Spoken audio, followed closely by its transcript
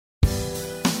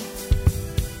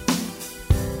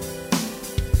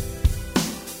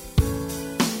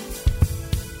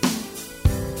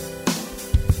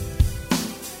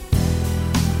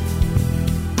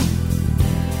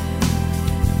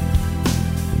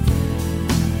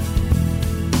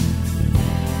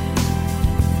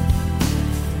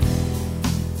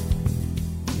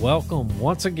welcome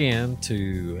once again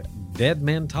to Dead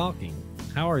Men Talking.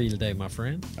 How are you today, my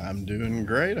friend? I'm doing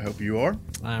great. I hope you are.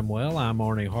 I'm well. I'm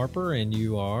Arnie Harper, and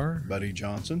you are? Buddy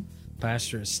Johnson.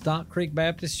 Pastor at Stock Creek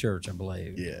Baptist Church, I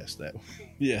believe. Yes,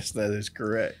 that is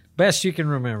correct. Best you can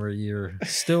remember, you're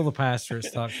still the pastor at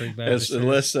Stock Creek Baptist Church.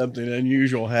 Unless something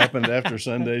unusual happened after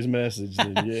Sunday's message,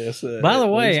 then yes. By the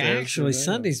way, actually,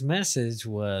 Sunday's message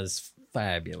was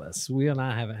fabulous. We and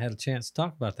I haven't had a chance to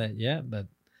talk about that yet, but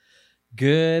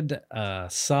good,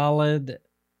 solid,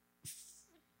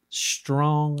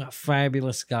 strong,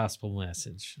 fabulous gospel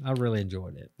message. I really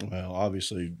enjoyed it. Well,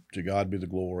 obviously, to God be the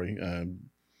glory.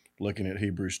 Looking at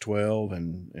Hebrews 12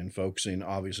 and focusing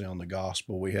obviously on the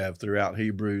gospel, we have throughout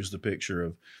Hebrews the picture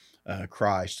of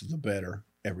Christ, the better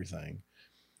everything,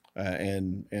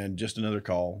 and just another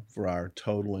call for our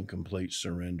total and complete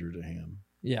surrender to Him.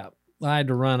 Yeah, I had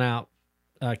to run out.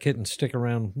 I couldn't stick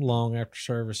around long after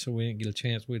service, so we didn't get a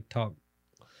chance. We'd talk.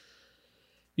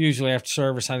 Usually after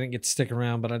service, I didn't get to stick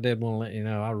around, but I did want to let you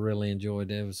know I really enjoyed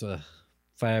it. It was a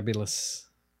fabulous,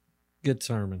 good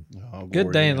sermon. Oh,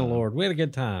 good day in the Lord. We had a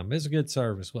good time. It was a good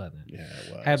service, wasn't it? Yeah,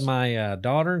 it was. Had my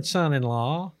daughter and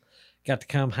son-in-law got to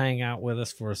come hang out with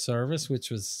us for a service, which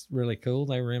was really cool.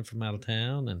 They were in from out of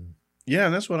town. And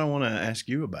that's what I want to ask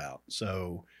you about.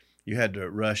 So you had to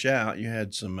rush out. You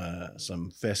had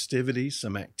some festivities,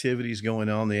 some activities going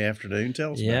on in the afternoon.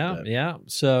 Tell us about that. Yeah.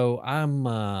 So I'm,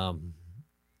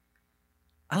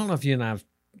 I don't know if you and I have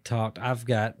talked. I've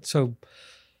got, so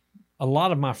a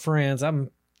lot of my friends, I'm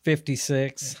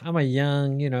 56. I'm a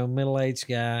young, middle-aged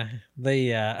guy.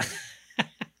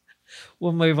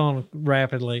 We'll move on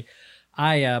rapidly.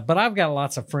 But I've got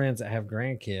lots of friends that have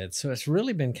grandkids. So it's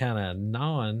really been kind of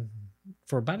gnawing.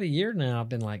 For about a year now, I've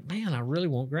been like, man, I really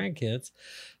want grandkids.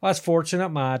 I was fortunate.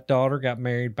 My daughter got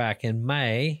married back in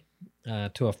May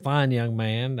to a fine young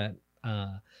man that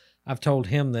I've told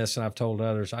him this, and I've told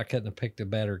others, I couldn't have picked a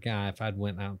better guy if I'd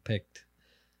went out and picked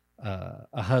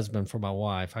a husband for my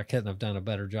wife. I couldn't have done a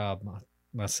better job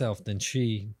myself than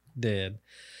she did.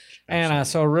 And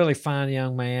so a really fine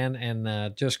young man,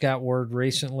 and just got word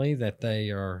recently that they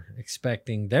are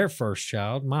expecting their first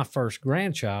child, my first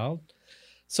grandchild.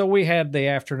 So we had the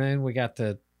afternoon, we got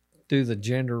to do the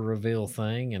gender reveal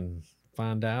thing and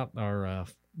find out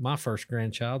my first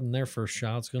grandchild and their first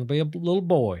child is going to be a little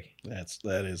boy.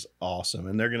 That is awesome.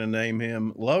 And they're going to name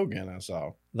him Logan, I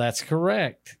saw. That's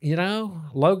correct.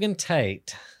 Logan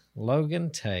Tate.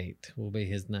 Logan Tate will be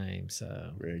his name.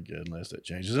 So very good, unless that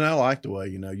changes. And I like the way,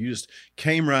 you just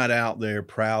came right out there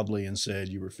proudly and said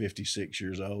you were 56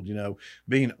 years old.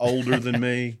 Being older than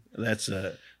me,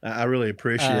 I really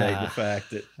appreciate the fact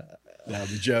that now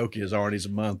the joke is Arnie's a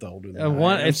month older than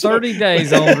I am. 30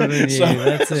 days older than you.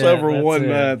 That's it. So for 1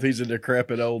 month, he's a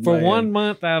decrepit old man. For 1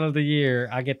 month out of the year,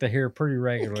 I get to hear pretty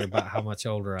regularly about how much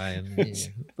older I am than you.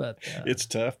 But it's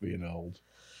tough being old.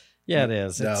 Yeah, it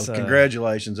is.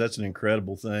 Congratulations. That's an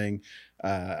incredible thing.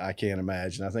 I can't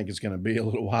imagine. I think it's going to be a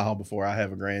little while before I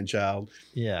have a grandchild.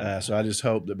 Yeah. So I just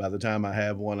hope that by the time I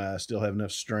have one, I still have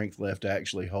enough strength left to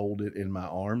actually hold it in my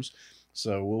arms.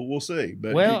 So we'll see.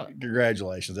 But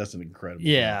congratulations. That's an incredible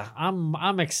thing.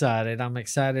 I'm excited. I'm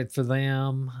excited for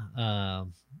them.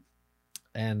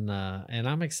 And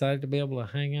I'm excited to be able to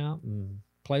hang out and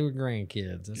play with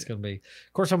grandkids. It's going to be,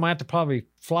 of course, I might have to probably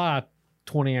fly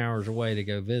 20 hours away to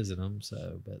go visit them.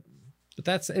 So, but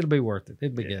it'll be worth it.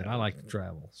 It'll be good. I like to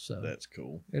travel. So that's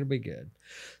cool. It'll be good.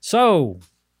 So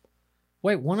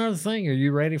wait, one other thing. Are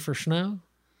you ready for snow?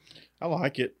 I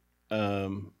like it.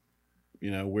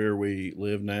 Where we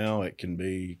live now, it can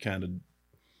be kind of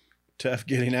tough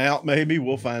getting out. Maybe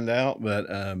we'll find out, but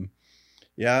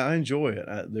I enjoy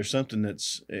it. There's something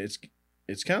it's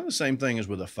kind of the same thing as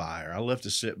with a fire. I love to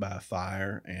sit by a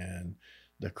fire and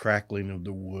the crackling of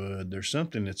the wood. There's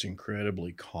something that's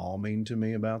incredibly calming to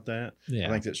me about that. Yeah. I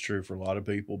think that's true for a lot of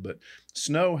people, but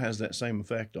snow has that same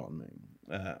effect on me.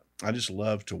 I just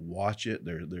love to watch it.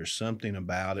 There's something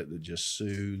about it that just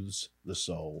soothes the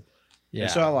soul. Yeah.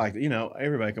 And so I like it.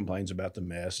 Everybody complains about the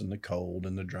mess and the cold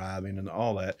and the driving and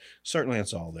all that. Certainly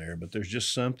it's all there, but there's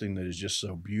just something that is just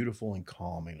so beautiful and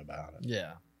calming about it.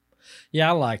 Yeah.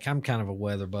 Yeah, I'm kind of a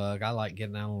weather bug. I like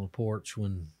getting out on the porch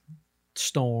when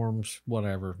storms,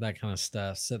 whatever, that kind of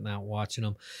stuff, sitting out watching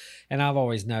them. And I've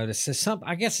always noticed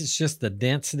I guess it's just the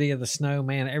density of the snow,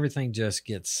 man. Everything just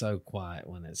gets so quiet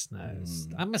when it snows.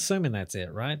 I'm assuming that's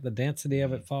it, right? The density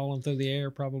of it falling through the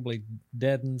air probably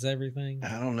deadens everything.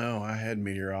 I don't know. I had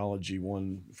meteorology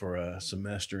one for a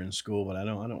semester in school, but I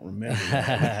don't remember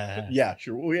that. Yeah,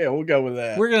 sure. Well, yeah, we'll go with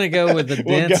that. We're going to go with the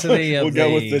density we'll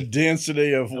go with the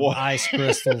density of what? Ice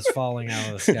crystals falling out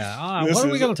of the sky. All right, what are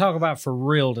we going to talk about for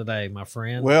real today, my my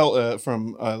friend? Well,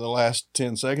 from the last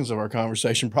 10 seconds of our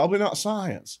conversation, probably not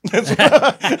science.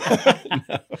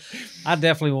 I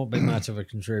definitely won't be much of a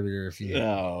contributor if you.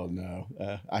 No, no.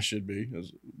 I should be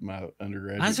as my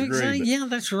undergraduate I was going to degree. say, but yeah,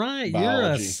 that's right. You're a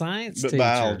biology. science But teacher.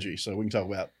 biology, so we can talk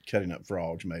about cutting up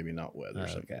frogs, maybe not weather.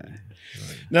 Okay.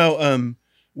 Right. No,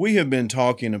 we have been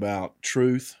talking about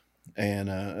truth, and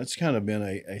it's kind of been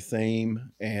a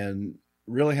theme, and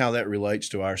really how that relates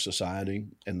to our society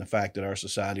and the fact that our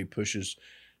society pushes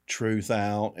truth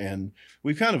out. And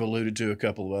we've kind of alluded to a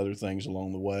couple of other things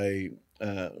along the way,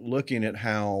 looking at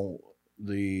how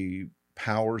the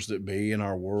powers that be in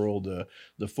our world,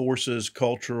 the forces,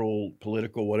 cultural,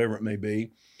 political, whatever it may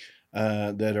be,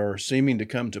 that are seeming to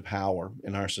come to power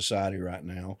in our society right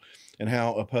now, and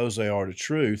how opposed they are to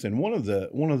truth. And one of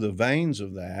the veins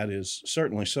of that is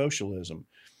certainly socialism.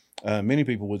 Many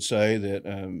people would say that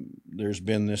there's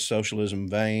been this socialism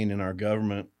vein in our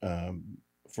government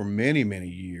for many, many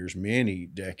years, many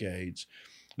decades.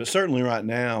 But certainly right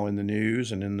now in the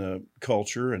news and in the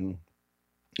culture and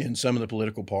in some of the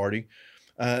political party,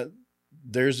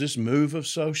 there's this move of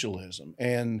socialism.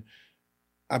 And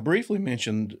I briefly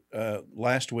mentioned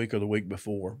last week or the week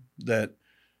before that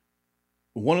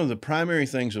one of the primary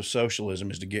things of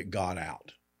socialism is to get God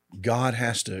out. God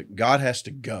has to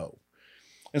go.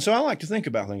 And so I like to think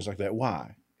about things like that.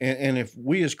 Why? And if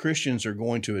we as Christians are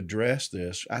going to address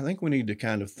this, I think we need to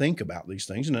kind of think about these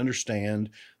things and understand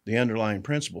the underlying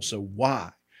principles. So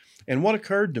why? And what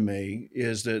occurred to me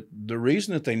is that the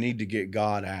reason that they need to get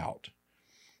God out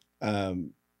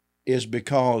is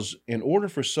because in order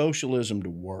for socialism to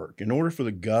work, in order for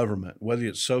the government, whether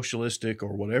it's socialistic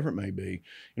or whatever it may be,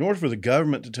 in order for the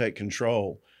government to take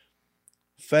control,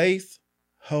 faith,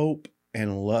 hope,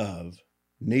 and love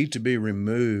need to be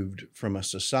removed from a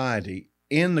society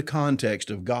in the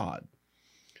context of God.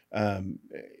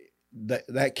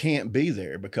 That can't be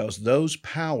there because those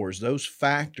powers, those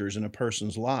factors in a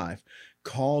person's life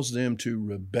cause them to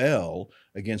rebel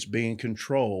against being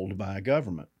controlled by a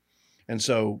government. And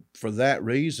so for that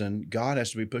reason, God has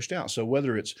to be pushed out. So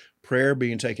whether it's prayer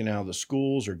being taken out of the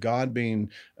schools or God being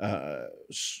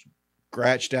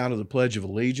scratched out of the Pledge of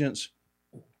Allegiance,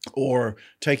 or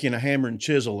taking a hammer and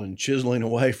chisel and chiseling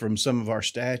away from some of our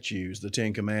statues, the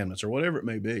Ten Commandments, or whatever it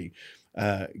may be,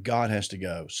 God has to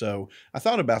go. So I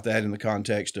thought about that in the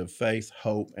context of faith,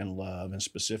 hope, and love, and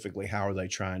specifically how are they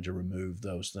trying to remove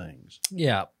those things?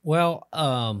 Yeah. Well,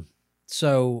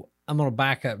 so I'm going to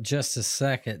back up just a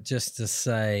second just to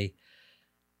say,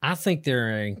 I think there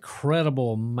are an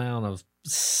incredible amount of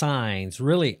signs,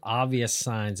 really obvious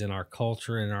signs in our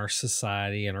culture, in our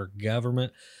society, in our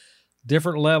government,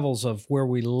 different levels of where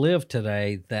we live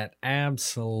today that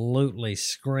absolutely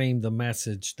scream the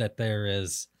message that there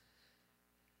is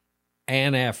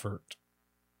an effort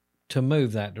to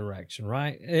move that direction,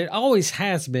 right? It always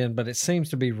has been, but it seems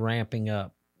to be ramping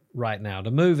up right now to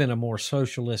move in a more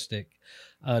socialistic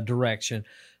direction.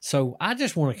 So I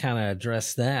just want to kind of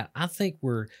address that. I think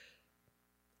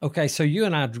okay, so you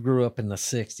and I grew up in the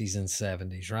 60s and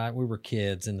 70s, right? We were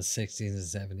kids in the 60s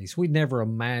and 70s. We never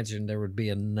imagined there would be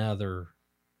another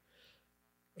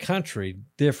country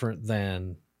different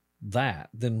than that,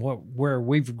 than where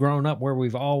we've grown up, where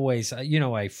we've always,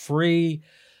 a free,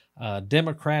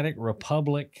 democratic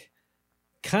republic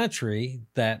country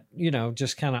that,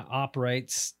 just kind of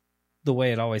operates the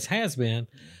way it always has been.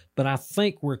 But I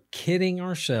think we're kidding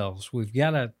ourselves. We've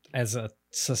got to, as a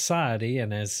society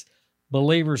and as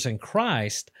believers in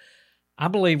Christ, I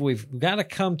believe we've got to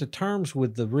come to terms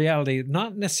with the reality,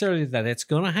 not necessarily that it's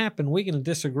going to happen. We can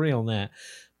disagree on that.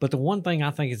 But the one thing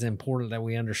I think is important that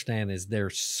we understand is there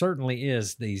certainly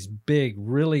is these big,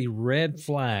 really red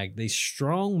flag, these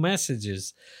strong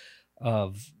messages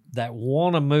that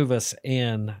want to move us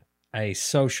in a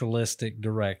socialistic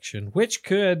direction, which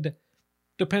could,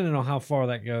 depending on how far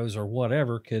that goes or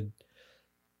whatever, could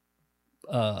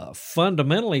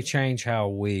fundamentally change how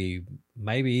we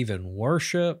maybe even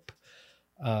worship,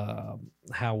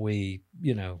 how we,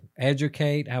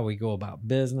 educate, how we go about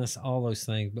business, all those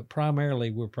things. But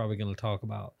primarily, we're probably going to talk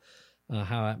about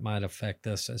how it might affect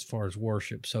us as far as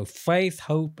worship. So faith,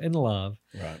 hope, and love,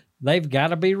 right, they've got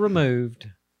to be removed.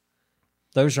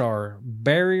 Those are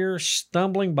barriers,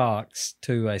 stumbling blocks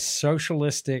to a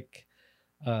socialistic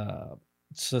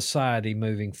society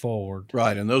moving forward.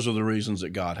 Right. And those are the reasons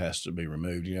that God has to be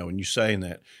removed. When you saying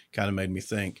that kind of made me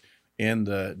think in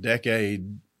the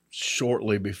decade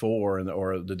shortly before,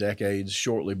 or the decades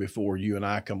shortly before you and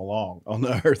I come along on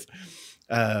the earth,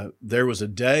 there was a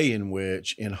day in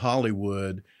which in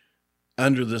Hollywood,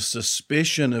 under the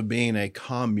suspicion of being a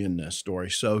communist or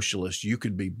a socialist, you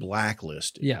could be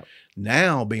blacklisted. Yeah.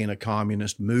 Now, being a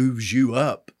communist moves you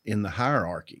up in the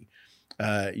hierarchy.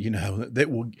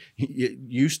 It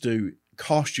used to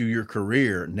cost you your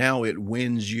career. Now it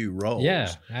wins you roles.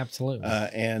 Yeah, absolutely.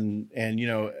 And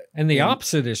the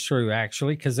opposite is true,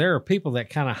 actually, because there are people that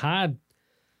kind of hide.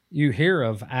 You hear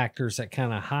of actors that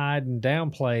kind of hide and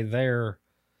downplay their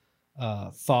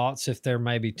thoughts if they're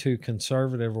maybe too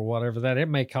conservative or whatever. That it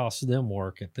may cost them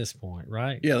work at this point,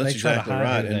 right? Yeah, that's exactly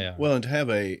right. And to have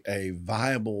a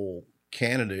viable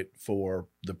candidate for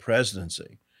the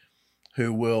presidency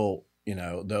who will,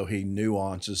 though he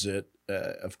nuances it,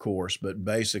 of course, but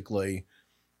basically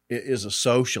is a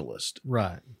socialist.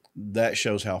 Right. That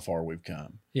shows how far we've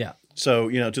come. Yeah. So,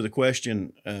 to the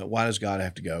question, why does God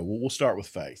have to go? Well, we'll start with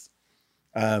faith.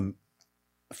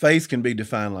 Faith can be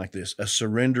defined like this: a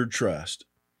surrendered trust,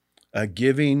 a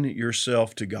giving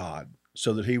yourself to God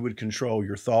so that he would control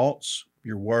your thoughts,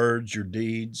 your words, your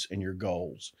deeds, and your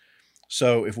goals.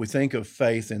 So if we think of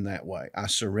faith in that way, I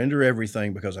surrender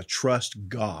everything because I trust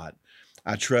God.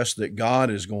 I trust that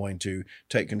God is going to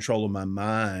take control of my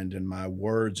mind and my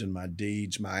words and my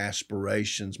deeds, my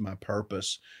aspirations, my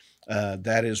purpose.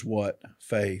 That is what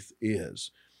faith is.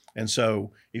 And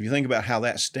so if you think about how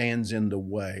that stands in the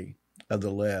way of the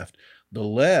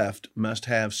left must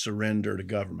have surrender to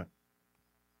government.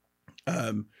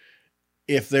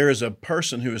 If there is a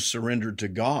person who is surrendered to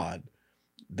God,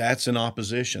 that's an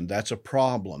opposition. That's a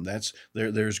problem.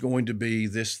 There's going to be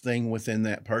this thing within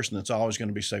that person that's always going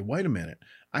to be say, wait a minute,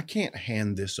 I can't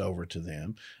hand this over to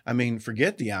them. I mean,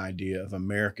 forget the idea of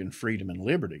American freedom and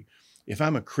liberty. If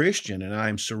I'm a Christian and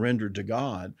I'm surrendered to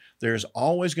God, there's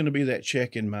always going to be that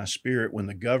check in my spirit when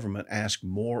the government asks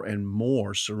more and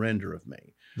more surrender of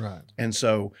me. Right. And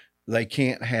so they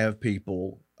can't have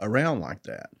people around like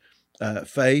that.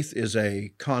 Faith is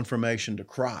a confirmation to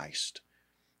Christ.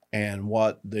 And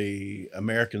what the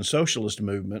American socialist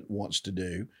movement wants to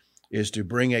do is to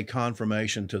bring a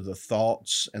confirmation to the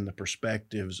thoughts and the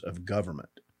perspectives of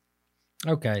government.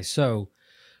 Okay, so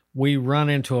we run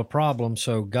into a problem.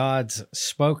 So God's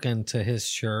spoken to his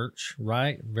church,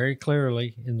 right? Very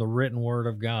clearly in the written word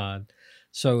of God.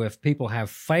 So if people have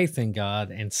faith in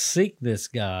God and seek this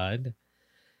God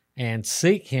and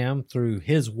seek him through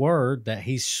his word that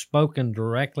he's spoken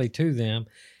directly to them,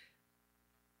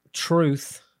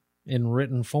 truth in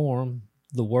written form,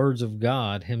 the words of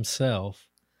God himself,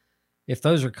 if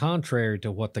those are contrary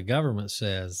to what the government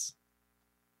says,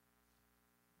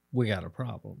 we got a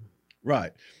problem.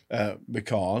 Right.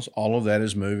 Because all of that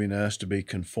is moving us to be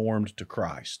conformed to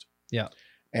Christ. Yeah.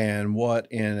 And when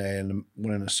in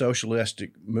a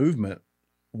socialistic movement,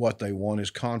 what they want is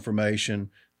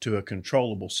confirmation to a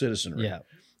controllable citizenry. Yeah.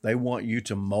 They want you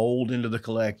to mold into the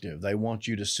collective. They want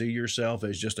you to see yourself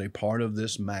as just a part of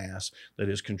this mass that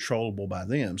is controllable by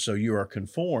them. So you are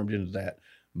conformed into that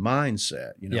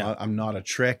mindset. I'm not a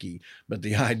Trekkie, but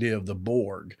the idea of the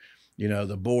Borg,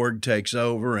 the Borg takes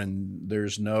over and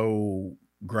there's no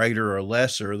greater or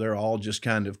lesser. They're all just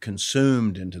kind of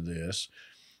consumed into this.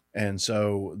 And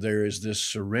so there is this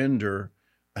surrender,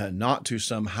 not to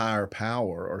some higher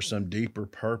power or some deeper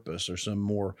purpose or some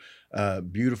more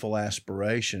beautiful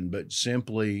aspiration, but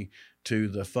simply to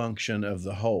the function of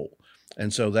the whole.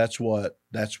 And so that's what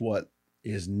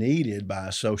is needed by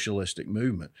a socialistic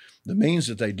movement. The means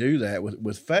that they do that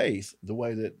with faith, the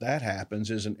way that happens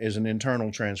is an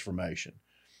internal transformation.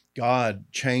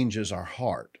 God changes our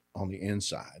heart on the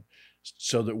inside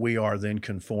so that we are then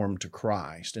conformed to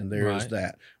Christ. And there is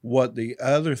that. What the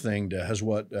other thing does,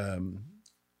 what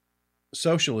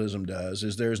socialism does,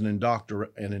 is there's an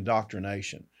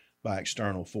indoctrination by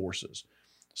external forces.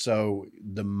 So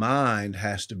the mind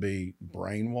has to be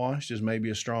brainwashed, is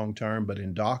maybe a strong term, but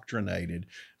indoctrinated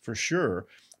for sure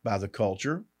by the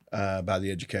culture, by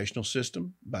the educational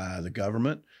system, by the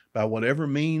government, by whatever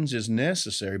means is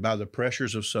necessary, by the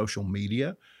pressures of social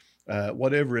media,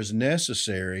 whatever is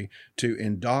necessary to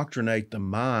indoctrinate the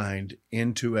mind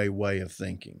into a way of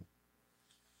thinking.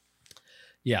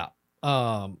 Yeah,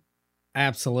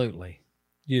 absolutely.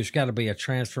 There's got to be a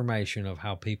transformation of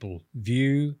how people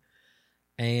view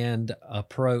and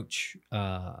approach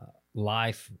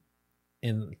life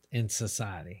in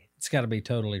society. It's got to be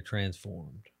totally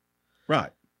transformed.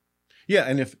 Right. Yeah,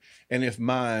 and if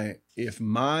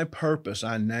my purpose,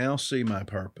 I now see my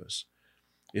purpose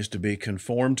is to be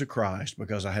conformed to Christ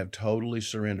because I have totally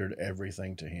surrendered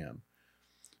everything to him,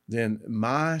 then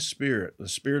my spirit, the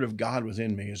Spirit of God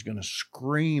within me, is going to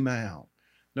scream out,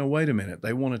 no, wait a minute.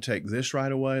 They want to take this right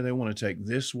away. They want to take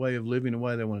this way of living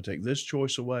away. They want to take this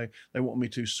choice away. They want me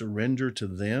to surrender to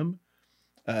them.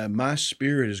 my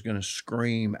spirit is going to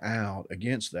scream out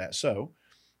against that. So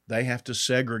they have to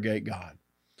segregate God.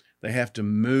 They have to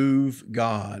move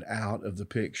God out of the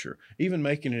picture, even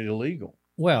making it illegal.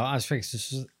 Well, I was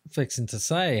fixing to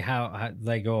say how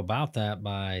they go about that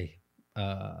by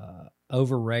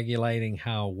over regulating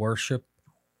how worship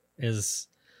is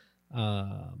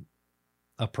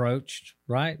approached,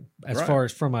 right? As Right. far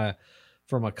as from a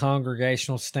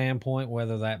congregational standpoint,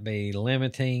 whether that be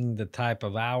limiting the type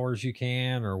of hours you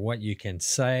can or what you can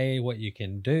say, what you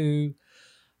can do,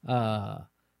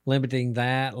 limiting,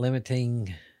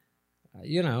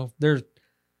 there's,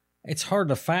 it's hard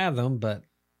to fathom, but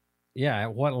yeah,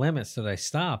 at what limits do they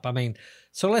stop? I mean,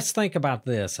 so let's think about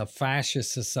this, a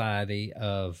fascist society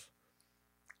of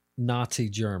Nazi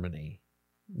Germany.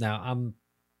 Now,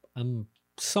 I'm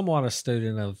somewhat a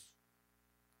student of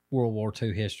World War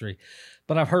II history,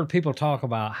 but I've heard people talk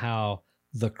about how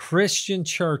the Christian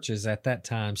churches at that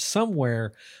time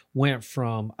somewhere went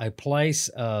from a place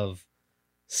of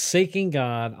seeking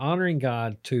God, honoring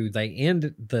God, to the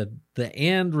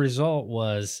end result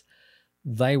was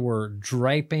they were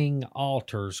draping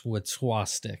altars with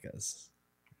swastikas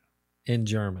in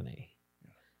Germany.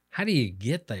 How do you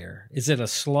get there? Is it a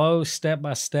slow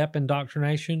step-by-step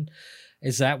indoctrination?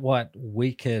 Is that what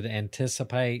we could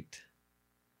anticipate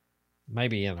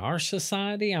maybe in our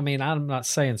society? I mean, I'm not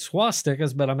saying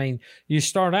swastikas, but I mean, you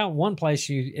start out in one place,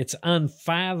 it's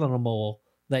unfathomable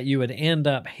that you would end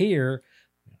up here,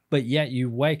 but yet you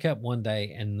wake up one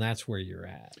day and that's where you're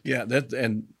at. Yeah,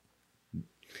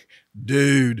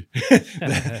 dude,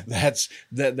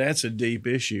 that's a deep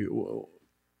issue.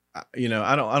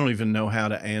 I don't even know how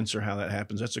to answer how that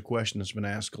happens. That's a question that's been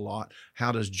asked a lot.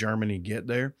 How does Germany get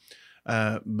there?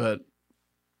 But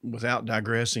without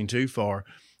digressing too far,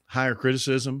 higher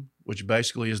criticism, which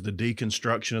basically is the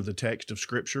deconstruction of the text of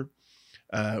Scripture,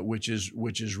 which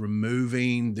is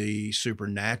removing the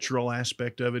supernatural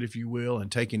aspect of it, if you will,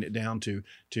 and taking it down to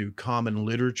common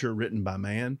literature written by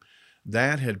man,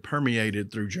 that had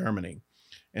permeated through Germany.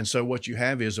 And so what you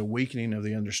have is a weakening of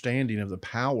the understanding of the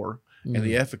power and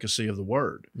the efficacy of the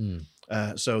word.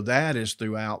 So that is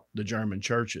throughout the German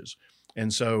churches.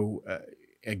 And so,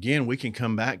 again, we can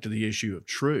come back to the issue of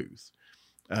truth,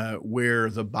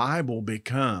 where the Bible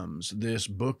becomes this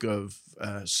book of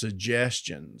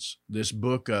suggestions, this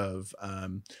book of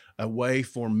a way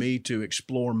for me to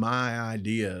explore my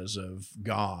ideas of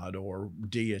God or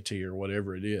deity or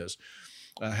whatever it is,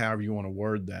 however you want to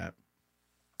word that.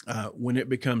 When it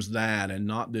becomes that and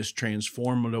not this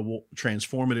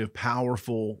transformative,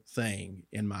 powerful thing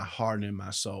in my heart and in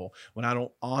my soul, when I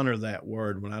don't honor that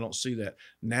word, when I don't see that,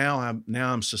 now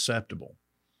I'm susceptible.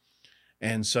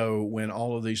 And so when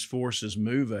all of these forces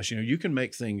move us, you can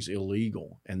make things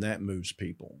illegal, and that moves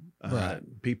people. Right.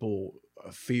 People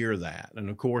fear that.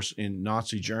 And of course, in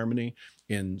Nazi Germany,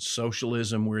 in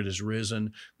socialism where it has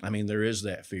risen, I mean, there is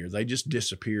that fear. They just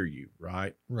disappear you,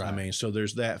 right? Right. I mean, so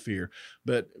there's that fear.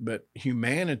 But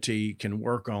humanity can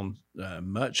work on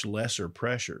much lesser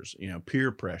pressures,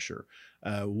 peer pressure.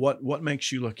 What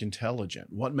makes you look intelligent?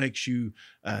 What makes you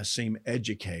seem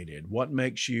educated? What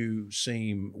makes you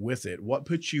seem with it? What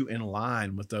puts you in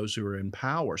line with those who are in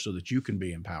power so that you can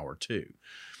be in power too?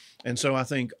 And so I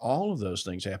think all of those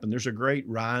things happen. There's a great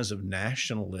rise of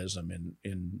nationalism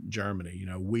in Germany.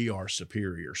 We are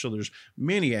superior. So there's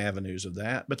many avenues of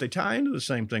that, but they tie into the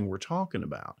same thing we're talking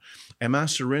about. Am I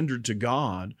surrendered to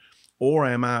God, or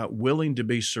am I willing to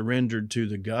be surrendered to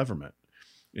the government?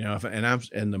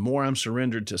 And the more I'm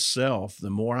surrendered to self, the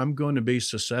more I'm going to be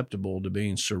susceptible to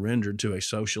being surrendered to a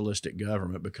socialistic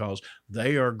government, because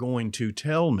they are going to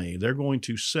tell me, they're going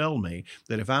to sell me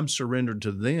that if I'm surrendered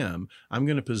to them, I'm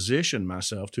going to position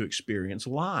myself to experience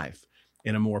life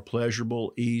in a more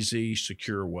pleasurable, easy,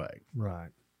 secure way. Right.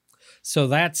 So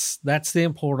that's the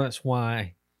importance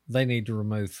why they need to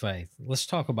remove faith. Let's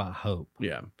talk about hope.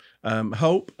 Yeah.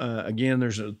 Hope, again,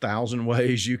 there's 1,000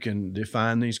 ways you can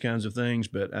define these kinds of things,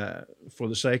 but for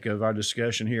the sake of our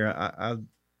discussion here, I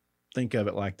think of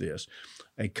it like this: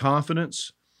 a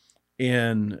confidence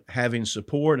in having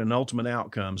support and ultimate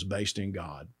outcomes based in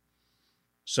God.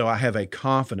 So I have a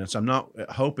confidence.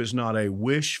 Hope is not a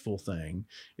wishful thing.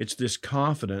 It's this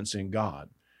confidence in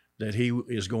God that He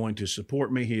is going to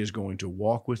support me. He is going to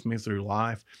walk with me through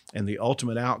life, and the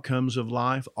ultimate outcomes of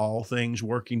life, all things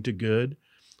working to good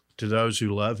to those who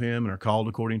love Him and are called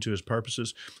according to His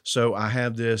purposes. So I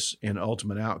have this in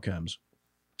ultimate outcomes.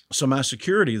 So my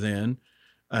security then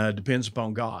depends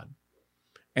upon God.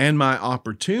 And my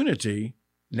opportunity,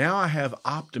 now I have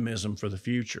optimism for the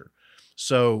future.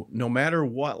 So no matter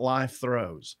what life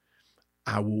throws,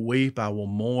 I will weep, I will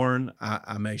mourn,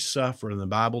 I may suffer. And the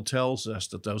Bible tells us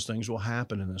that those things will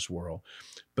happen in this world.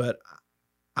 But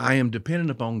I am dependent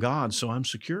upon God, so I'm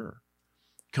secure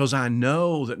because I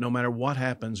know that no matter what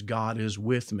happens, God is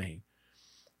with me.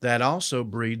 That also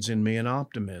breeds in me an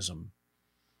optimism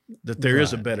that there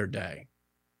is a better day.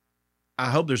 I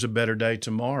hope there's a better day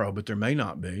tomorrow, but there may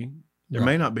not be. There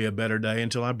may not be a better day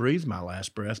until I breathe my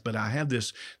last breath, but I have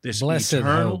this blessed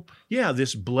eternal hope. Yeah,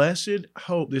 this blessed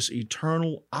hope, this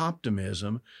eternal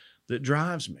optimism that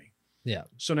drives me. Yeah.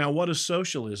 So now what does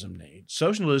socialism need?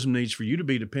 Socialism needs for you to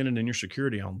be dependent in your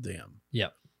security on them. Yeah.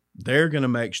 They're going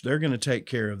to take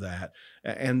care of that.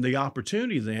 And the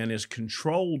opportunity then is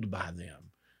controlled by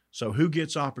them. So who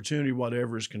gets opportunity,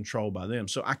 whatever is controlled by them.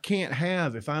 So I can't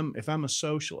have, if I'm a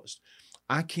socialist,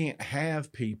 I can't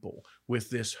have people with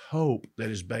this hope that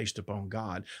is based upon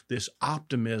God, this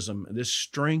optimism, this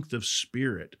strength of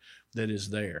spirit that is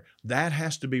there. That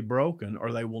has to be broken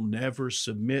or they will never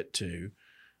submit to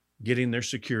getting their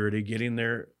security, getting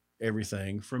their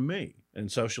everything from me.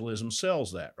 And socialism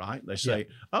sells that, right? They say,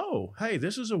 oh, hey,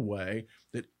 this is a way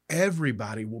that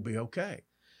everybody will be okay.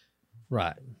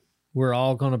 Right. We're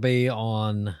all going to be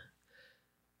on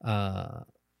a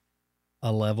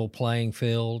level playing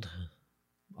field,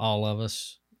 all of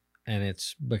us. And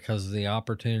it's because of the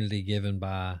opportunity given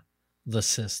by the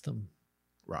system.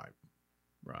 Right.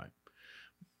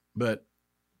 But,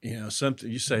 something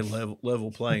you say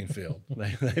level playing field.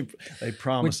 They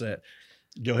promise that.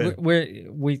 Go ahead.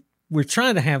 We're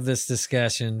trying to have this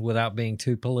discussion without being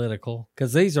too political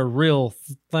because these are real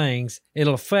things.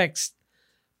 It'll affect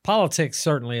politics,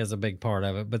 certainly is a big part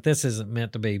of it, but this isn't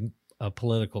meant to be a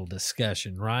political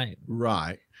discussion, right?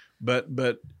 Right. But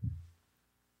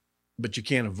you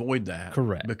can't avoid that.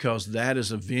 Correct. Because that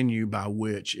is a venue by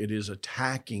which it is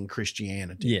attacking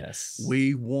Christianity. Yes.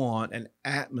 We want an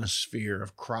atmosphere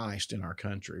of Christ in our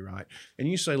country, right? And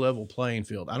you say level playing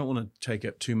field. I don't want to take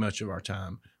up too much of our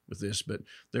time with this, but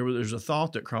there's a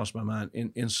thought that crossed my mind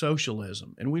in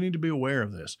socialism, and we need to be aware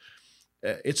of this.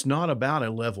 It's not about a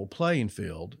level playing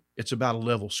field. It's about a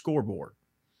level scoreboard.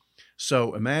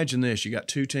 So imagine this. You got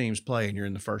two teams playing. You're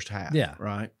in the first half,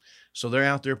 right? So they're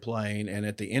out there playing, and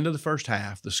at the end of the first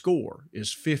half, the score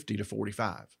is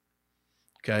 50-45.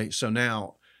 Okay, so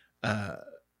now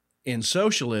in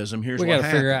socialism, here's what happens. We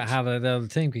got to figure out how the other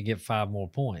team could get 5 more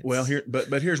points. Well,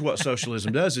 but here's what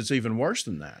socialism does. It's even worse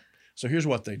than that. So here's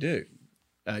what they do.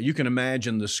 You can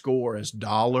imagine the score as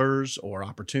dollars or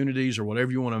opportunities or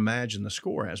whatever you want to imagine the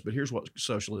score as, but here's what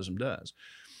socialism does.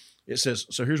 It says,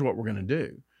 so here's what we're going to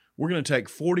do. We're going to take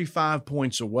 45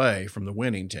 points away from the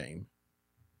winning team,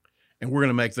 and we're going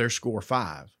to make their score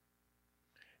 5.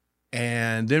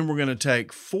 And then we're going to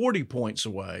take 40 points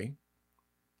away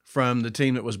from the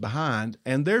team that was behind,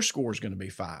 and their score is going to be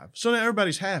 5. So now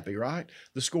everybody's happy, right?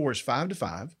 The score is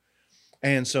 5-5.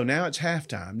 And so now it's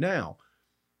halftime. Now,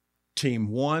 team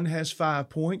 1 has 5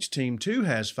 points, team 2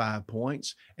 has 5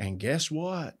 points, and guess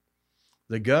what?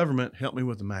 The government, help me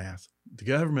with the math. The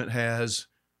government has...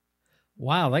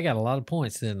 Wow, they got a lot of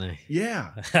points, didn't they?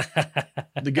 Yeah.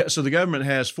 So the government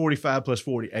has 45 plus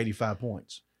 40, 85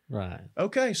 points. Right.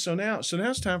 Okay, so now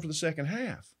it's time for the second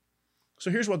half. So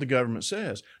here's what the government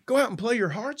says. Go out and play your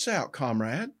hearts out,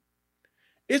 comrade.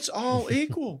 It's all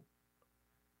equal.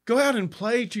 Go out and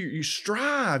play you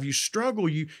strive, you struggle,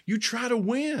 you try to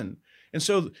win. And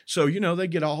so they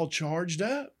get all charged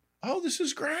up. Oh, this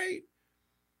is great.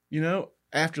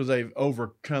 After they've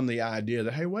overcome the idea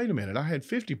that, hey, wait a minute, I had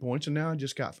 50 points and now I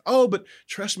just got, but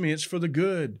trust me, it's for the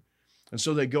good. And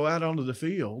so they go out onto the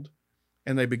field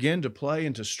and they begin to play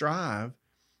and to strive.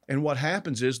 And what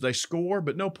happens is they score,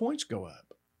 but no points go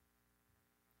up.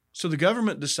 So the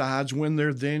government decides when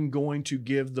they're then going to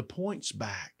give the points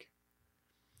back.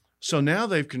 So now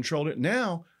they've controlled it.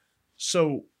 Now,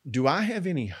 so do I have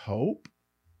any hope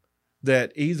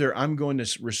that either I'm going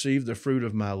to receive the fruit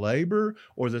of my labor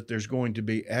or that there's going to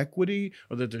be equity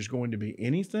or that there's going to be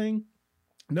anything?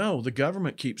 No, the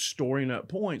government keeps storing up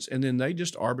points and then they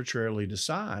just arbitrarily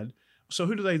decide. So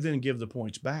who do they then give the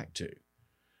points back to?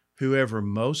 Whoever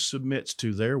most submits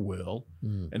to their will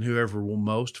and whoever will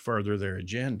most further their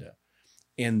agenda.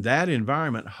 In that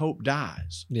environment, hope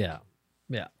dies. Yeah.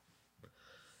 Yeah.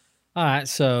 All right.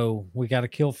 So we got to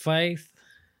kill faith.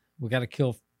 We got to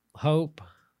kill hope.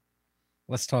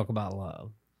 Let's talk about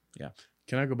love. Yeah.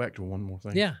 Can I go back to one more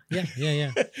thing? Yeah. I'm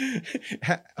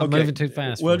Okay. moving too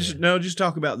fast. Well, just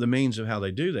talk about the means of how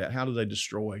they do that. How do they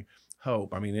destroy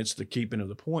hope? I mean, it's the keeping of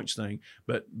the points thing,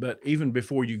 but even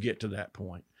before you get to that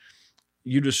point,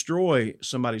 you destroy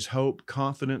somebody's hope,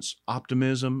 confidence,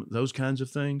 optimism, those kinds of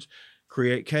things,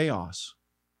 create chaos.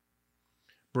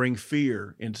 bring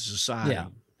fear into society. Yeah.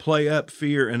 Play up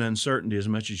fear and uncertainty as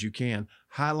much as you can.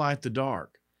 Highlight the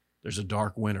dark. There's a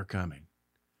dark winter coming.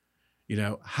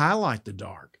 Highlight the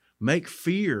dark. Make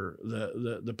fear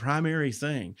the primary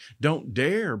thing. Don't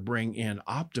dare bring in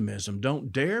optimism.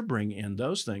 Don't dare bring in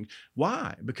those things.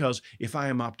 Why? Because if I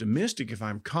am optimistic, if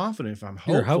I'm confident, if I'm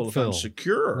hopeful, if I'm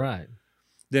secure, right,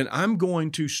 then I'm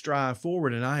going to strive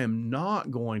forward, and I am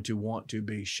not going to want to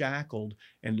be shackled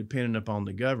and dependent upon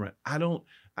the government. I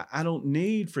don't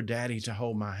need for Daddy to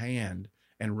hold my hand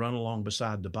and run along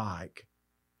beside the bike.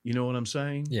 You know what I'm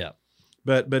saying? Yeah.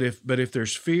 But if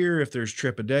there's fear, if there's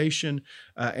trepidation,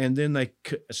 and then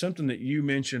something that you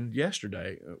mentioned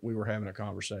yesterday, we were having a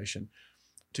conversation,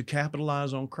 to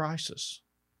capitalize on crisis.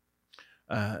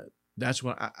 That's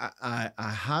when I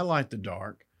highlight the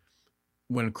dark.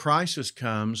 When crisis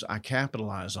comes, I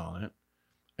capitalize on it.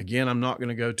 Again, I'm not going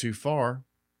to go too far,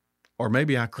 or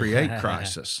maybe I create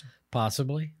crisis.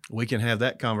 Possibly. We can have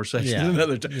that conversation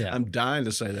another time. Yeah. I'm dying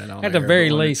to say that on At the very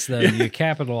least, though, you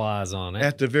capitalize on it.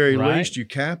 At the very least, you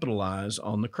capitalize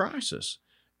on the crisis.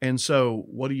 And so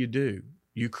what do?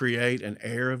 You create an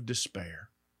air of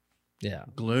despair. Yeah.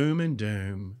 Gloom and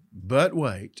doom. But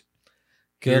wait,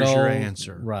 here's your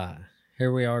answer. Right.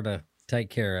 Here we are to take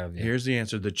care of you. Here's the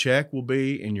answer. The check will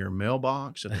be in your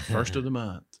mailbox at the first of the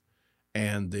month.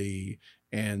 And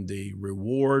the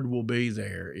reward will be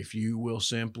there if you will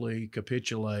simply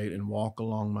capitulate and walk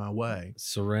along my way.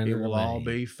 Surrender. It will all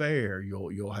be fair.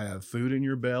 You'll have food in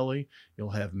your belly.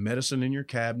 You'll have medicine in your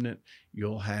cabinet.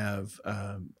 You'll have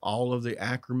all of the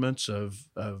accoutrements of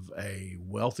a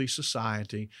wealthy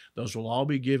society. Those will all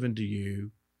be given to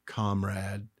you,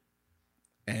 comrade,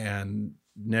 and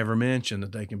never mention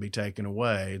that they can be taken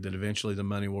away, that eventually the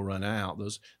money will run out.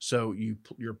 So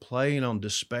you're playing on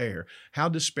despair. How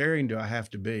despairing do I have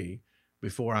to be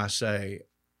before I say,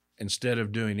 instead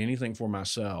of doing anything for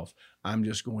myself, I'm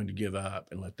just going to give up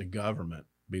and let the government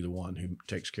be the one who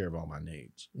takes care of all my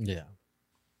needs? Yeah.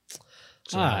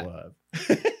 So I love.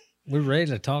 We're ready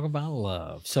to talk about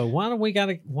love. So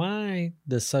why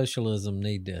does socialism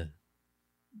need to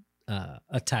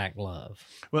attack love?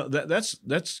 Well,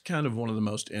 that's kind of one of the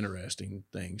most interesting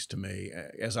things to me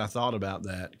as I thought about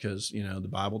that, because the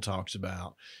Bible talks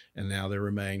about, and now there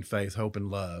remain faith, hope, and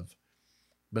love,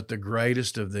 but the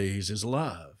greatest of these is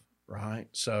love, right?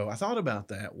 So I thought about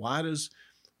that. Why does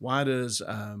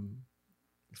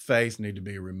faith need to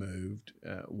be removed?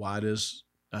 Why does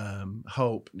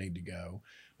hope need to go?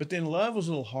 But then love was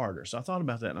a little harder. So I thought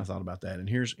about that, and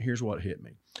here's what hit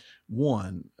me.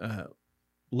 One.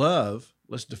 Love,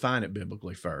 let's define it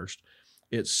biblically first.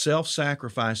 It's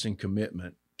self-sacrificing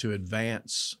commitment to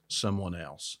advance someone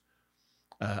else.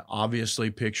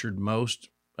 Obviously pictured most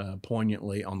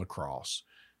poignantly on the cross.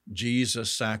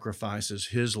 Jesus sacrifices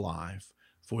his life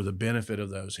for the benefit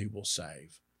of those he will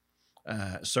save.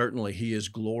 Certainly he is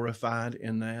glorified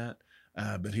in that,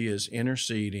 but he is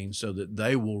interceding so that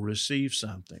they will receive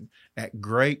something at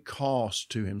great cost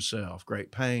to himself,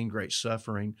 great pain, great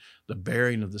suffering, the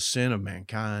bearing of the sin of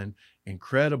mankind,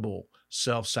 incredible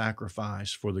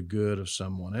self-sacrifice for the good of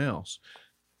someone else.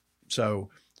 So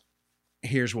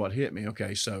here's what hit me.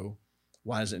 Okay, so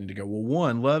why does it need to go? Well,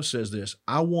 one, love says this: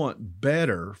 I want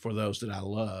better for those that I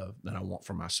love than I want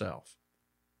for myself.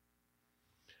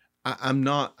 I'm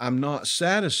not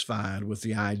satisfied with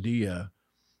the idea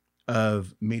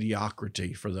of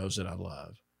mediocrity for those that I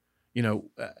love.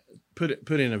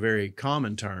 Put in a very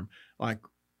common term, like,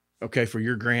 okay, for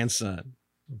your grandson,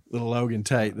 little Logan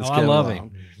Tate. That's I love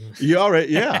him. You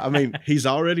already, yeah. I mean, he's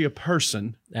already a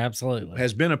person. Absolutely.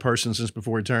 Has been a person since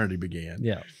before eternity began.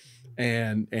 Yeah.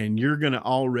 And you're going to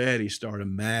already start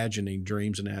imagining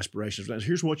dreams and aspirations.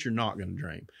 Here's what you're not going to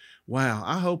dream. Wow,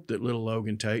 I hope that little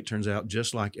Logan Tate turns out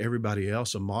just like everybody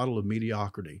else, a model of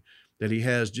mediocrity, that he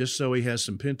has just so he has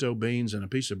some pinto beans and a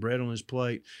piece of bread on his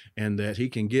plate, and that he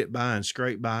can get by and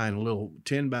scrape by in a little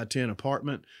 10 by 10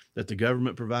 apartment that the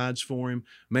government provides for him.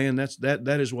 Man,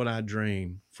 that is what I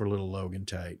dream for little Logan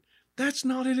Tate. That's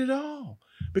not it at all,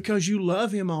 because you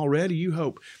love him already. You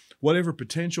hope whatever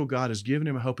potential God has given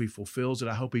him, I hope he fulfills it.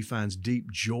 I hope he finds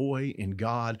deep joy in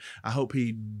God. I hope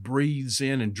he breathes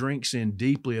in and drinks in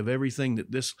deeply of everything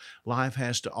that this life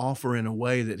has to offer in a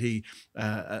way that he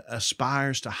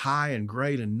aspires to high and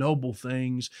great and noble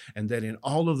things, and that in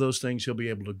all of those things he'll be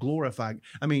able to glorify.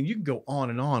 I mean, you can go on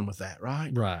and on with that,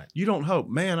 right? Right. You don't hope,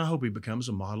 man, I hope he becomes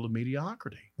a model of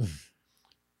mediocrity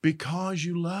because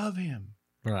you love him.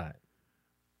 Right.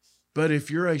 But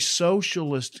if you're a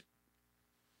socialist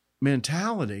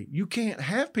mentality, you can't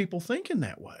have people thinking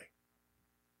that way,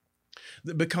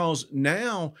 because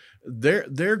now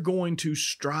they're going to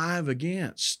strive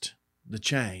against the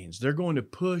chains. They're going to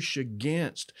push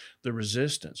against the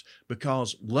resistance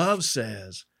because love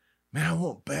says, man, I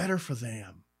want better for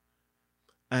them.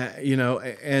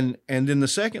 And then the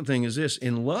second thing is this: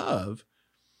 in love,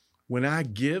 when I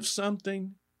give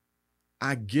something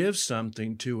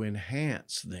to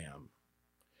enhance them.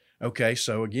 Okay,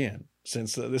 so again,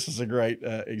 since this is a great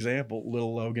example,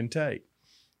 little Logan Tate.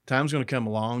 Time's going to come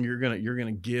along. You're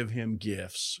gonna give him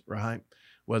gifts, right?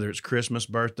 Whether it's Christmas,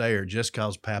 birthday, or just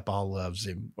cause Papa loves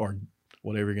him, or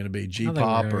whatever you're going to be,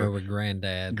 G-pop or with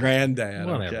granddad. Granddad,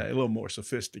 Whatever. okay, a little more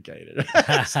sophisticated.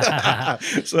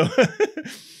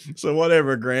 so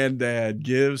whatever granddad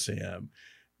gives him,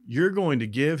 you're going to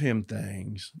give him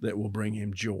things that will bring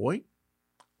him joy,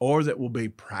 or that will be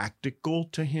practical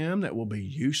to him, that will be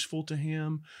useful to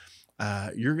him.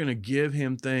 You're going to give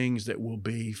him things that will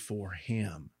be for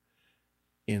him.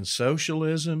 In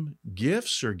socialism,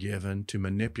 gifts are given to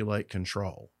manipulate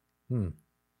control.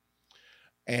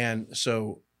 And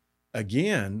so,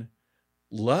 again,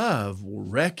 love will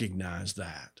recognize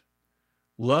that.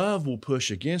 Love will push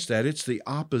against that. It's the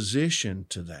opposition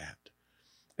to that.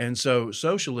 And so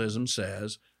socialism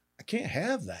says, I can't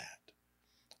have that.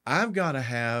 I've got to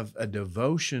have a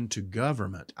devotion to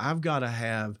government. I've got to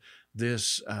have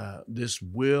this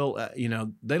will.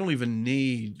 They don't even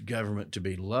need government to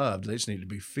be loved. They just need to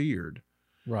be feared,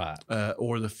 Right.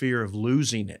 or the fear of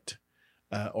losing it,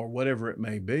 or whatever it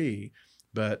may be.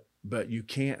 But you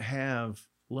can't have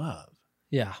love.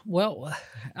 Yeah. Well,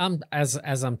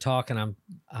 as I'm talking,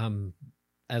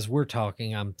 as we're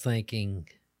talking, I'm thinking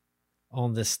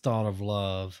on this thought of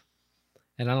love.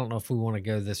 And I don't know if we want to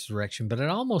go this direction, but it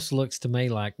almost looks to me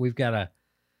like we've got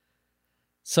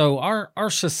so our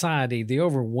society, the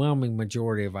overwhelming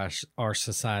majority of our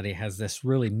society has this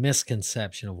really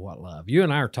misconception of what love. You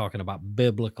and I are talking about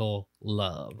biblical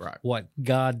love, Right? What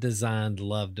God designed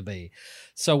love to be.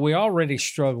 So we already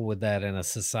struggle with that in a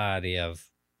society of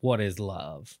what is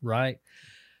love, right?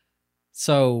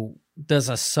 So does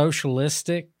a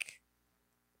socialistic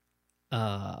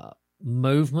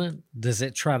movement, does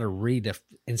it try to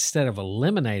instead of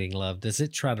eliminating love, does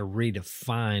it try to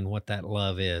redefine what that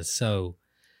love is? So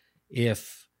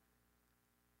if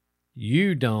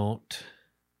you don't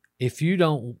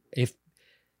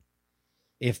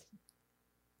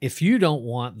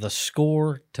want the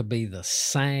score to be the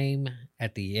same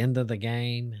at the end of the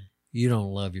game, you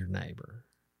don't love your neighbor.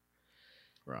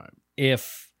 Right.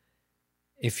 If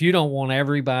you don't want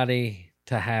everybody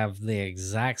to have the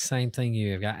exact same thing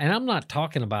you have got, and I'm not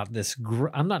talking about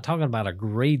I'm not talking about a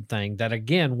greed thing that,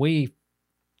 again, we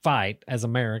fight as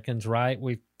Americans, right?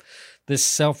 This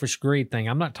selfish greed thing.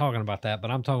 I'm not talking about that,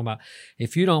 but I'm talking about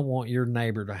if you don't want your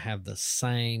neighbor to have the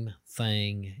same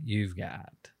thing you've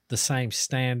got, the same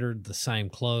standard, the same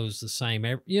clothes, the same,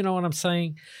 you know what I'm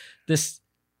saying?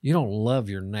 You don't love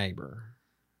your neighbor.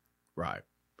 Right.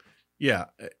 Yeah.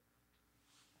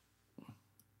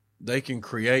 They can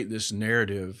create this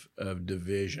narrative of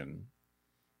division,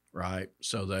 right?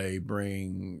 So they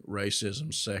bring racism,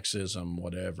 sexism,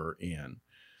 whatever in.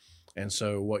 And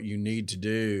so what you need to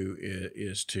do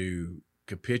is to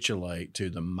capitulate to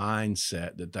the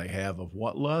mindset that they have of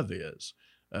what love is,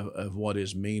 of what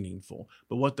is meaningful.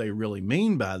 But what they really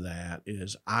mean by that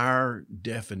is our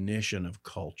definition of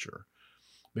culture,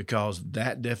 because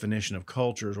that definition of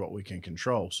culture is what we can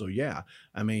control. So, yeah,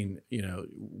 I mean,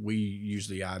 we use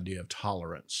the idea of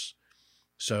tolerance.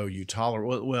 So you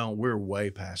tolerate, well, we're way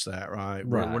past that, right?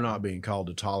 We're not being called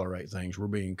to tolerate things. We're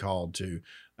being called to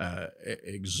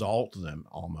exalt them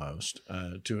almost,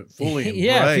 to fully embrace.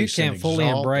 Yeah, if you can't fully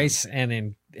embrace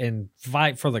and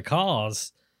fight for the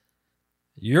cause,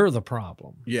 you're the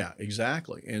problem. Yeah,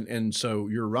 exactly. And so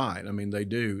you're right. I mean,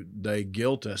 they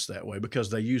guilt us that way because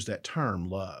they use that term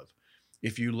love.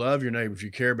 If you love your neighbor, if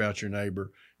you care about your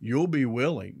neighbor, you'll be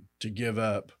willing to give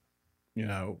up,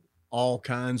 all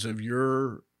kinds of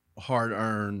your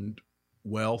hard-earned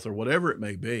wealth or whatever it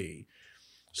may be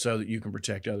so that you can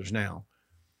protect others. Now,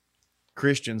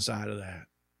 Christian side of that,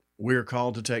 we're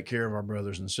called to take care of our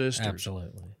brothers and sisters.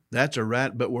 Absolutely. That's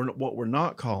but what we're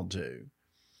not called to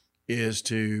is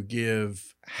to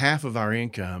give half of our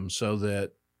income so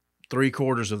that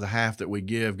 3/4 of the half that we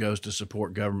give goes to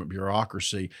support government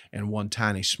bureaucracy, and one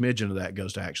tiny smidgen of that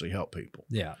goes to actually help people.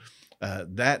 Yeah.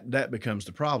 That becomes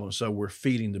the problem. So we're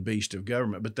feeding the beast of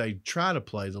government, but they try to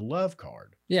play the love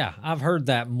card. Yeah, I've heard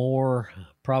that more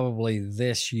probably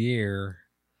this year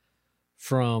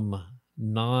from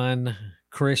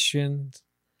non-Christians.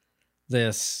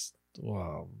 Don't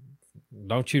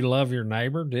you love your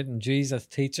neighbor? Didn't Jesus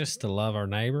teach us to love our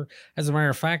neighbor? As a matter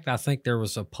of fact, I think there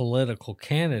was a political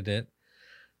candidate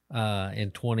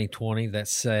in 2020 that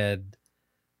said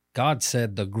God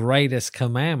said the greatest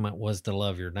commandment was to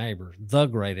love your neighbor. The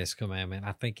greatest commandment.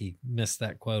 I think he missed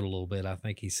that quote a little bit. I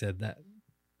think he said that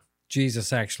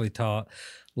Jesus actually taught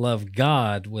love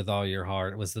God with all your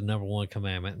heart. It was the number one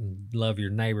commandment, and love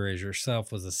your neighbor as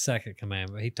yourself was the second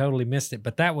commandment. He totally missed it,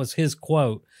 but that was his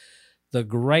quote. The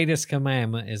greatest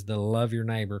commandment is to love your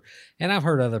neighbor. And I've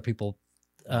heard other people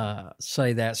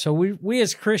say that. So we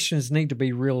as Christians need to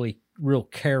be real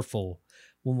careful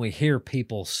when we hear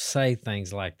people say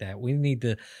things like that. We need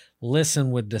to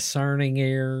listen with discerning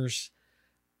ears.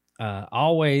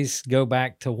 Always go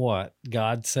back to what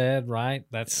God said, right?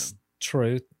 That's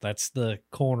truth. That's the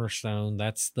cornerstone.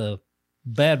 That's the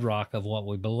bedrock of what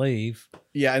we believe.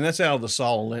 Yeah, and that's out of the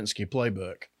Saul Alinsky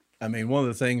playbook. I mean, one of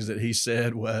the things that he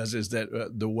said is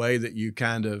that the way that you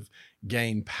kind of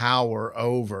gain power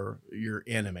over your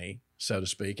enemy, so to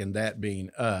speak, and that being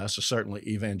us, certainly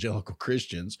evangelical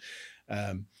Christians,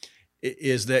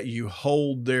 is that you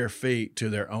hold their feet to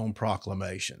their own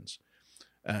proclamations.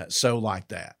 So like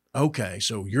that. Okay,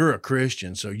 so you're a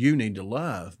Christian, so you need to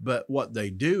love. But what they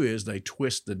do is they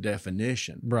twist the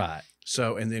definition. Right.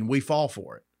 So, and then we fall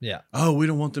for it. Yeah. Oh, we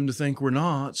don't want them to think we're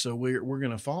not, so we're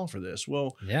going to fall for this.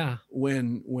 Well, yeah.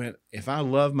 If I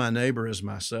love my neighbor as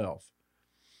myself,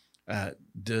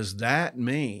 does that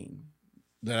mean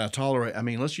that I tolerate? I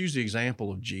mean, let's use the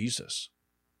example of Jesus.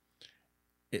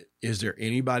 Is there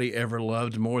anybody ever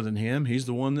loved more than him? He's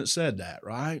the one that said that,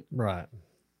 right? Right.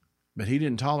 But he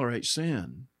didn't tolerate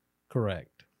sin.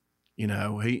 Correct. You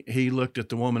know, he looked at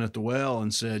the woman at the well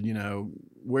and said, you know,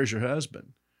 where's your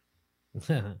husband?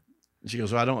 She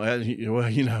goes, well, I don't, well,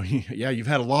 you know, yeah, you've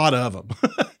had a lot of them.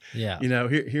 Yeah. You know,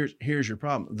 here's your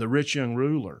problem. The rich young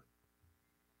ruler,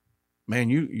 man,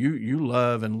 you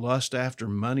love and lust after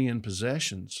money and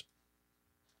possessions.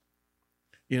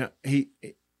 You know,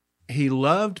 he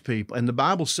loved people. And the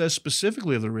Bible says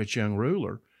specifically of the rich young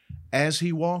ruler, as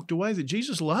he walked away, that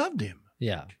Jesus loved him.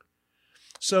 Yeah.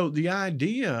 So the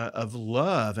idea of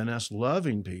love and us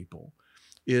loving people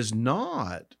is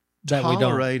not that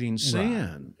tolerating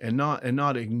sin, right, and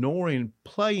not ignoring,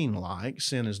 playing like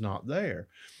sin is not there.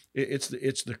 It's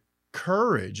the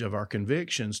courage of our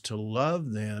convictions to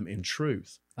love them in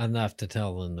truth. Enough to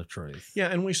tell them the truth. Yeah,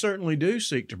 and we certainly do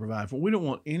seek to provide for them. We don't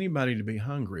want anybody to be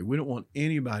hungry. We don't want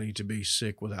anybody to be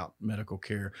sick without medical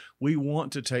care. We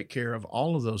want to take care of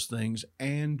all of those things,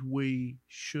 and we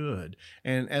should.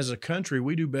 And as a country,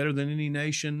 we do better than any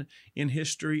nation in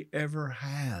history ever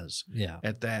has. Yeah.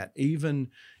 At that.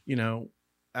 Even, you know,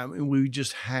 I mean, we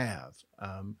just have.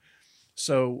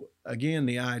 So again,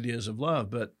 the ideas of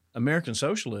love, but American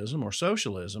socialism or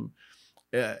socialism,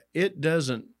 it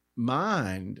doesn't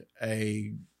mind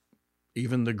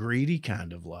even the greedy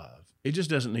kind of love. It just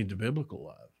doesn't need the biblical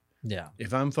love. Yeah.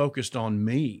 If I'm focused on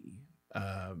me,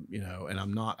 you know, and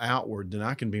I'm not outward, then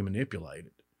I can be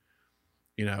manipulated.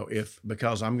 You know,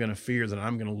 because I'm going to fear that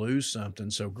I'm going to lose something.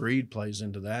 So greed plays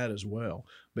into that as well.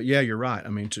 But yeah, you're right. I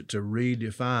mean, to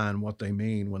redefine what they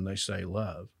mean when they say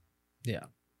love. Yeah.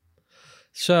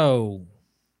 So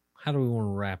how do we want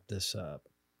to wrap this up?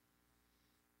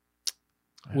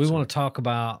 We want to talk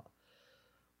about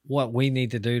what we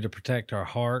need to do to protect our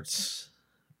hearts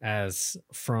as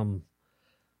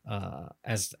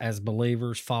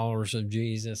believers, followers of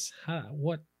Jesus.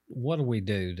 What do we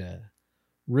do to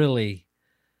really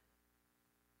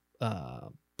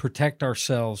protect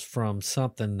ourselves from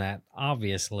something that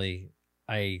obviously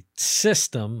a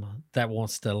system that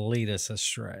wants to lead us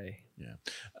astray? Yeah.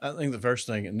 I think the first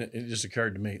thing, and it just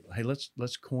occurred to me, hey,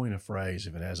 let's coin a phrase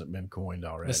if it hasn't been coined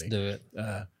already. Let's do it.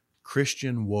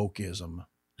 Christian wokeism.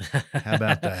 How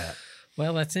about that?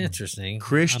 Well, that's interesting.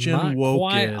 Christian I'm not wokeism.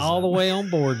 quite all the way on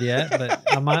board yet, but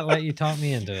I might let you talk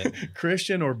me into it.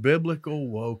 Christian or biblical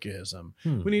wokeism.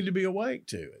 We need to be awake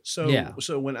to it.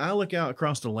 So when I look out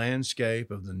across the landscape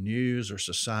of the news or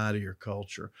society or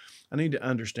culture, I need to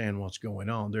understand what's going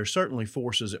on. There are certainly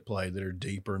forces at play that are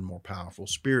deeper and more powerful,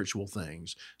 spiritual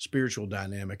things, spiritual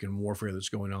dynamic and warfare that's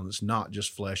going on that's not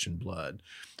just flesh and blood.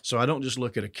 So I don't just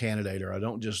look at a candidate, or I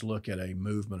don't just look at a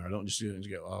movement, or I don't just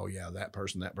go, oh yeah, that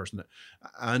person.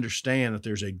 I understand that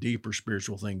there's a deeper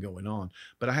spiritual thing going on,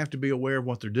 but I have to be aware of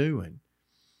what they're doing.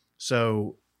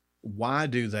 So why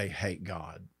do they hate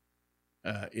God?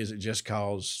 Is it just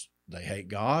because they hate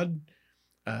God?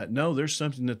 No, there's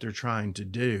something that they're trying to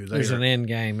do. There's an end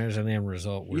game. There's an end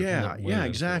result. Yeah,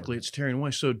 exactly. It's tearing away.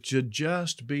 So to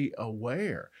just be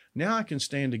aware. Now I can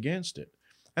stand against it,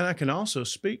 and I can also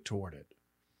speak toward it.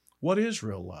 What is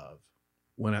real love?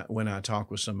 When I talk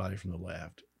with somebody from the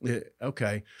left,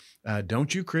 okay,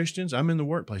 don't you Christians? I'm in the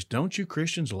workplace. Don't you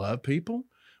Christians love people?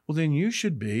 Well, then you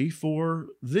should be for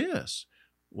this.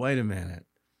 Wait a minute.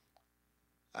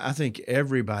 I think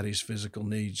everybody's physical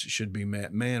needs should be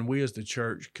met. Man, we as the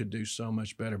church could do so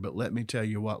much better, but let me tell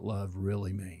you what love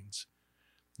really means.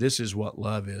 This is what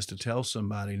love is, to tell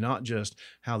somebody not just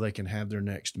how they can have their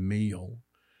next meal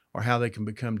or how they can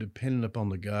become dependent upon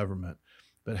the government,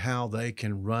 but how they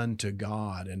can run to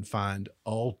God and find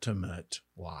ultimate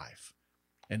life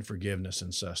and forgiveness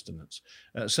and sustenance.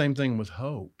 Same thing with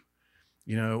hope.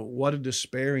 You know, what a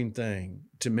despairing thing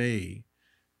to me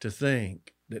to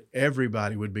think that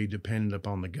everybody would be dependent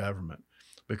upon the government,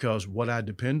 because what I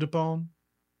depend upon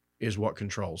is what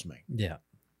controls me. Yeah.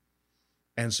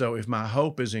 And so if my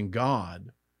hope is in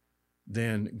God,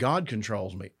 then God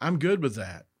controls me. I'm good with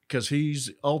that because he's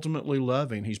ultimately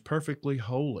loving. He's perfectly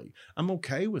holy. I'm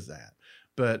okay with that.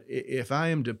 But if I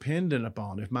am dependent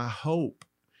upon, if my hope,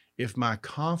 if my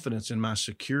confidence in my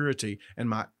security and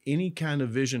my any kind of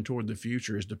vision toward the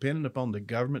future is dependent upon the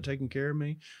government taking care of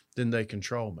me, then they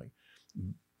control me.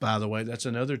 By the way, that's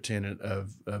another tenet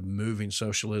of moving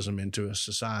socialism into a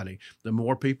society. The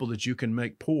more people that you can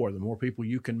make poor, the more people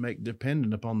you can make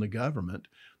dependent upon the government,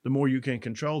 the more you can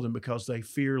control them because they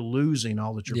fear losing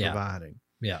all that you're providing.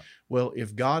 Yeah. Well,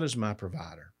 if God is my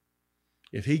provider,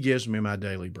 if he gives me my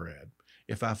daily bread,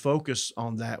 if I focus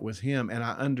on that with him and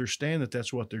I understand that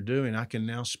that's what they're doing, I can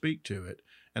now speak to it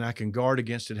and I can guard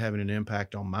against it having an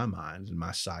impact on my mind and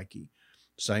my psyche.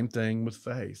 Same thing with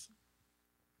faith.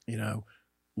 You know,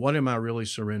 what am I really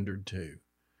surrendered to?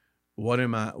 What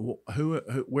am I,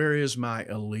 where is my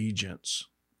allegiance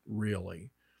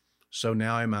really? So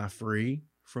now am I free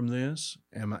from this?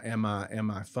 Am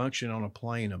I functioning on a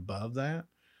plane above that?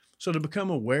 So to become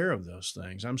aware of those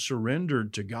things, I'm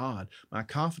surrendered to God. My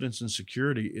confidence and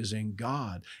security is in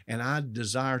God, and I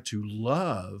desire to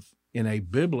love in a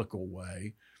biblical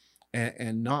way,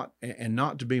 and not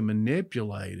to be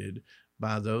manipulated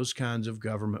by those kinds of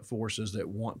government forces that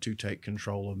want to take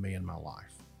control of me and my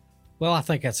life. Well, I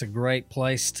think that's a great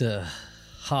place to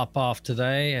hop off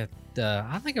today.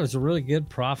 I think it was a really good,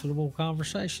 profitable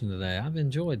conversation today. I've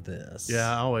enjoyed this.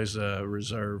 Yeah, I always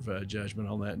reserve judgment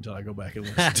on that until I go back and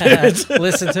listen to it.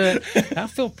 Listen to it. I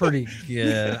feel pretty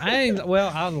good. I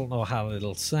don't know how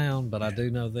it'll sound, but I do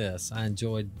know this. I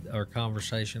enjoyed our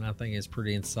conversation. I think it's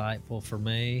pretty insightful for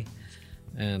me,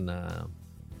 and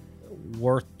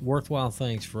worthwhile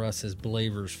things for us as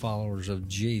believers, followers of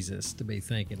Jesus, to be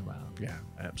thinking about. Yeah,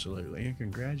 absolutely. And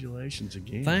congratulations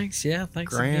again. Thanks. Yeah,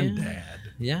 thanks Granddad. again.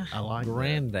 Yeah, I like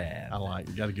Granddad. That. I like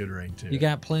it. Got a good ring too. You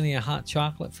got plenty of hot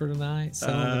chocolate for tonight? No,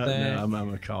 I'm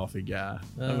a coffee guy.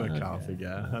 I'm a coffee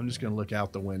guy. I'm just going to look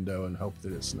out the window and hope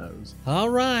that it snows. All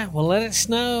right. Well, let it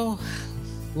snow.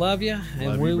 Love you.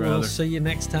 And we will see you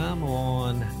next time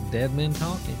on Dead Men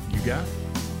Talking. You got it.